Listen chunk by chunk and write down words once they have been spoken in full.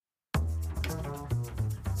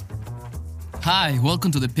Hi,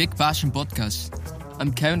 welcome to the Peak Passion Podcast.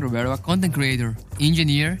 I'm Kevin Rivero, a content creator,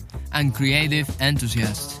 engineer, and creative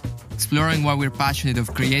enthusiast, exploring why we're passionate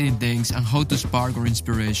of creating things and how to spark our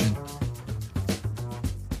inspiration.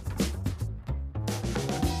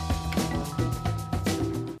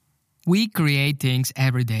 We create things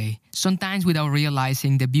every day, sometimes without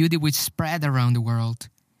realizing the beauty which spread around the world.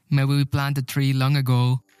 Maybe we planted a tree long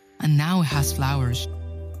ago, and now it has flowers.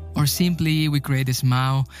 Or simply we create a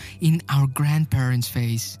smile in our grandparents'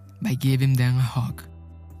 face by giving them a hug.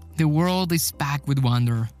 The world is packed with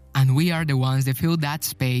wonder, and we are the ones that fill that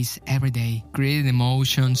space every day, creating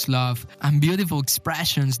emotions, love, and beautiful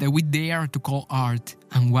expressions that we dare to call art.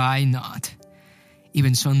 And why not?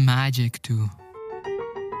 Even some magic too.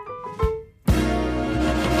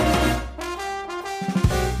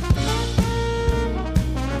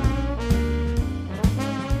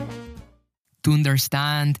 To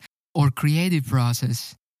understand our creative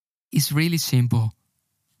process is really simple,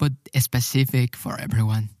 but specific for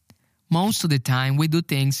everyone. Most of the time, we do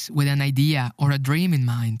things with an idea or a dream in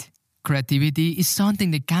mind. Creativity is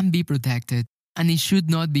something that can be protected, and it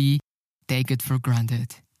should not be taken for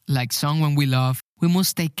granted. Like someone we love, we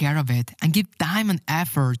must take care of it and give time and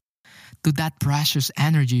effort to that precious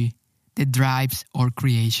energy that drives our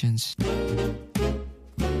creations.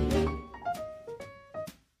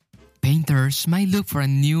 Painters might look for a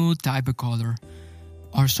new type of color,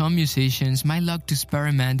 or some musicians might like to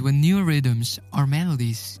experiment with new rhythms or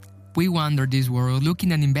melodies. We wander this world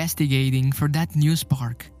looking and investigating for that new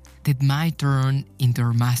spark that might turn into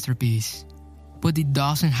our masterpiece. But it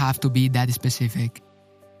doesn't have to be that specific.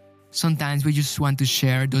 Sometimes we just want to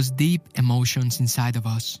share those deep emotions inside of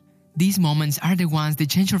us. These moments are the ones that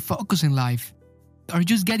change our focus in life, or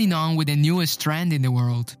just getting on with the newest trend in the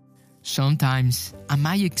world. Sometimes, a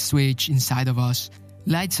magic switch inside of us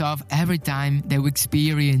lights up every time that we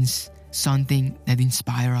experience something that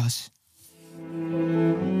inspires us.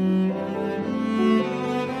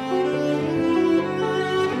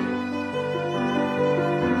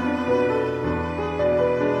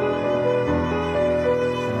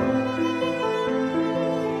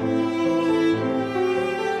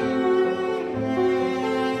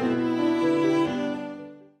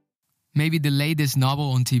 Maybe the latest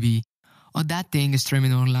novel on TV, or that thing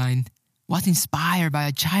streaming online, was inspired by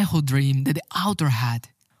a childhood dream that the author had,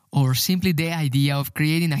 or simply the idea of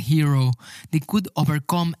creating a hero that could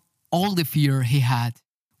overcome all the fear he had.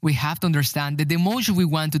 We have to understand that the emotions we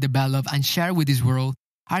want to develop and share with this world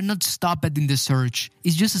are not stopped in the search.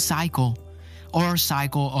 It's just a cycle, or a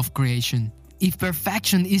cycle of creation. If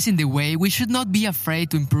perfection is in the way, we should not be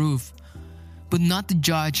afraid to improve, but not to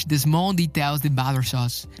judge the small details that bothers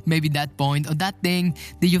us. Maybe that point or that thing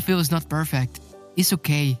that you feel is not perfect. It's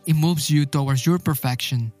okay. It moves you towards your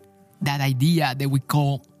perfection. That idea that we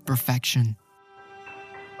call perfection.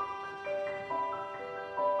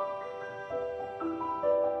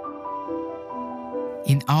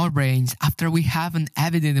 In our brains, after we have an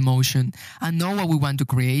evident emotion and know what we want to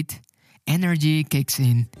create, energy kicks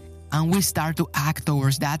in and we start to act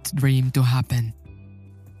towards that dream to happen.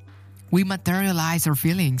 We materialize our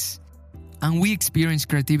feelings, and we experience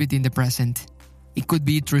creativity in the present. It could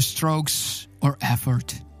be through strokes or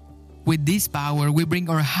effort. With this power, we bring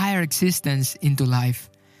our higher existence into life.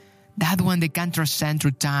 That one that can transcend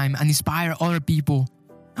through time and inspire other people.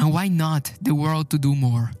 And why not the world to do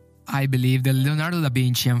more? I believe that Leonardo da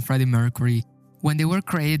Vinci and Freddie Mercury, when they were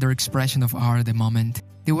creating their expression of art at the moment,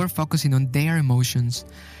 they were focusing on their emotions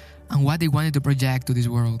and what they wanted to project to this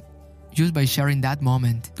world. Just by sharing that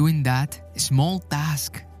moment, doing that small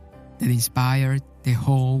task that inspired the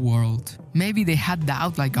whole world. Maybe they had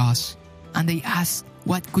doubt like us, and they asked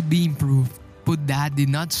what could be improved, but that did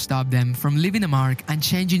not stop them from leaving a mark and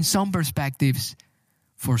changing some perspectives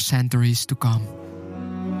for centuries to come.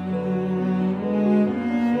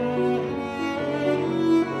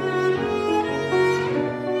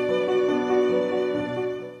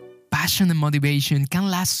 Passion and motivation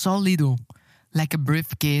can last so little. Like a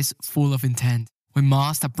briefcase full of intent. We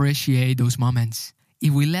must appreciate those moments.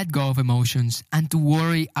 If we let go of emotions and to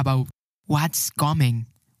worry about what's coming,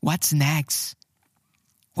 what's next,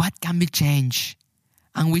 what can be changed,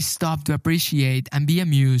 and we stop to appreciate and be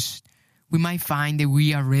amused, we might find that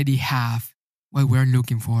we already have what we're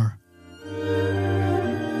looking for.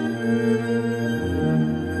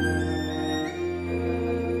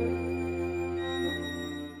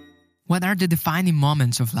 What are the defining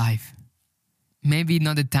moments of life? Maybe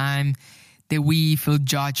not the time that we feel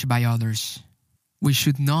judged by others. We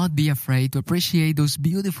should not be afraid to appreciate those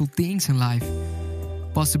beautiful things in life.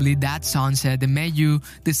 Possibly that sunset that made you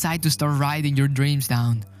decide to start writing your dreams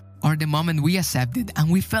down. or the moment we accepted and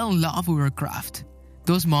we fell in love with our craft.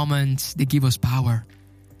 Those moments, they give us power.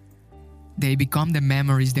 They become the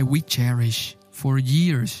memories that we cherish for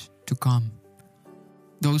years to come.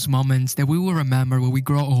 Those moments that we will remember when we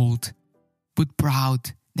grow old, but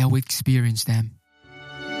proud that we experienced them.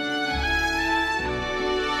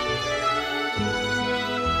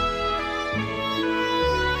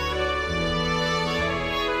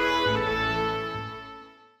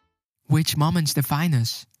 Which moments define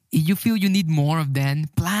us? If you feel you need more of them,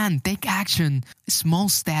 plan, take action. Small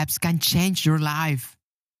steps can change your life.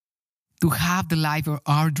 To have the life of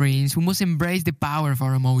our dreams, we must embrace the power of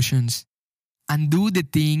our emotions and do the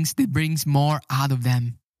things that brings more out of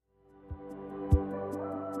them.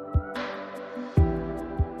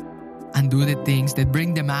 And do the things that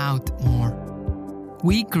bring them out more.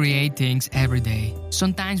 We create things every day,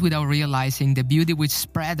 sometimes without realizing the beauty which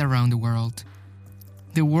spread around the world.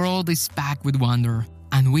 The world is packed with wonder,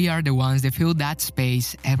 and we are the ones that fill that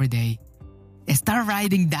space every day. Start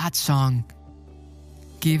writing that song.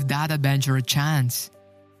 Give that adventure a chance.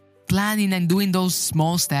 Planning and doing those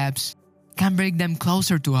small steps can bring them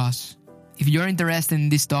closer to us. If you're interested in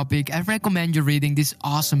this topic, I recommend you reading this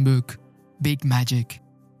awesome book, Big Magic.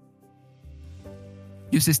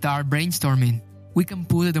 Just start brainstorming. We can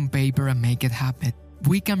put it on paper and make it happen.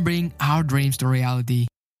 We can bring our dreams to reality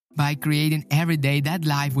by creating every day that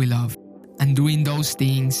life we love and doing those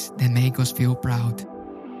things that make us feel proud.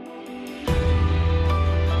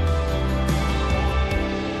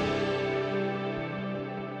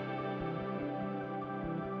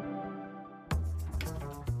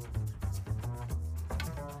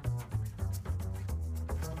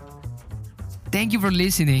 Thank you for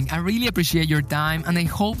listening. I really appreciate your time, and I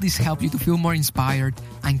hope this helped you to feel more inspired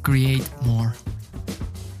and create more.